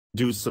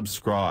Do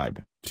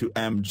subscribe to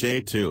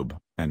MJTube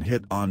and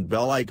hit on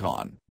bell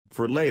icon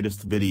for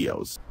latest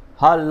videos.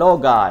 Hello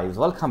guys,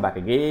 welcome back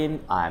again.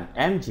 I'm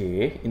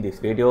MJ. In this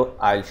video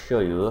I'll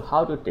show you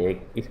how to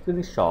take a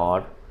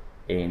screenshot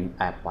in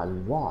Apple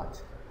Watch.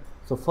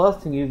 So first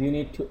thing is you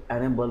need to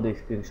enable the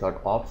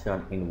screenshot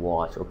option in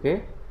Watch.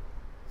 Okay,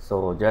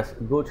 so just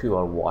go to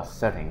your watch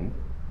setting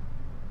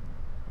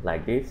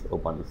like this,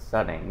 open the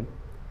setting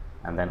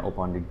and then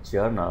open the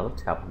journal,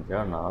 tap on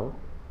journal.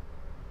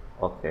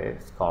 Okay,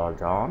 scroll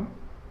down.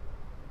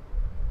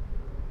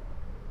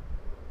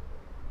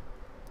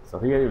 So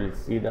here you will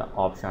see the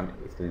option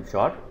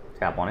screenshot,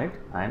 tap on it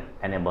and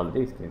enable the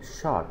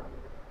screenshot.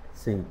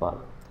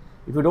 Simple.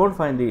 If you don't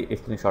find the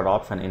screenshot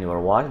option in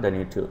your watch, then you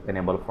need to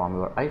enable from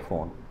your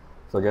iPhone.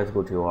 So just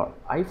go to your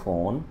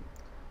iPhone,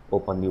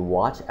 open the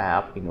watch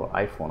app in your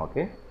iPhone.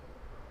 Okay,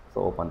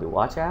 so open the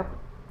watch app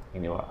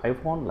in your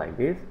iPhone like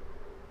this.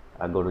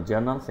 Go to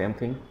journal, same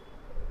thing,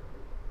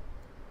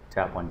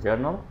 tap on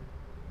journal.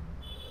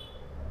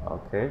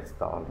 Okay,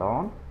 scroll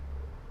down.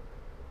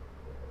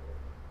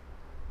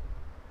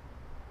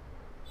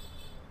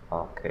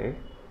 Okay,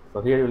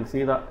 so here you will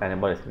see the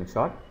enable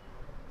screenshot.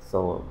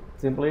 So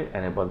simply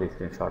enable the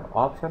screenshot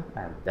option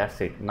and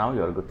that's it. Now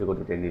you are good to go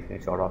to take the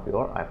screenshot of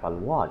your Apple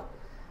Watch.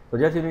 So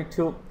just you need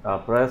to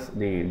press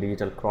the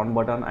digital crown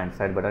button and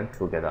side button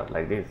together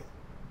like this.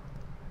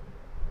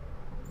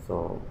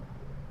 So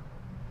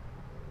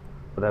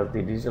press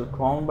the digital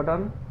crown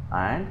button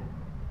and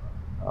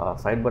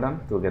side button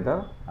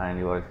together and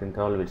your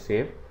screenshot will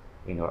save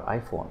in your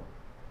iPhone.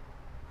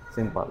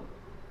 Simple.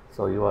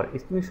 So your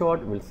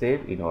screenshot will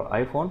save in your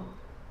iPhone.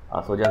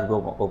 So just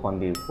go open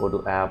the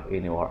photo app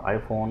in your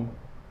iPhone.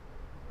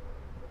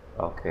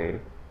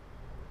 Okay,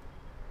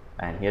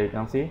 and here you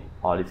can see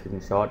all the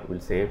screenshot will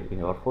save in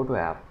your photo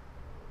app.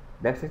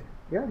 That's it.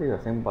 Yeah, this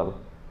is simple.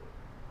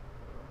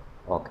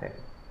 Okay,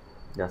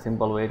 the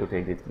simple way to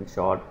take the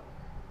screenshot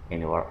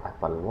in your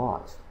Apple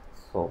Watch.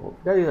 So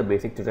that is a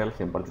basic tutorial,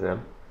 simple tutorial.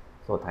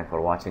 So thanks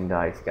for watching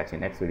guys. Catch you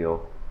next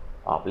video.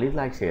 Please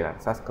like, share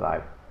and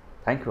subscribe.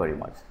 Thank you very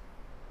much.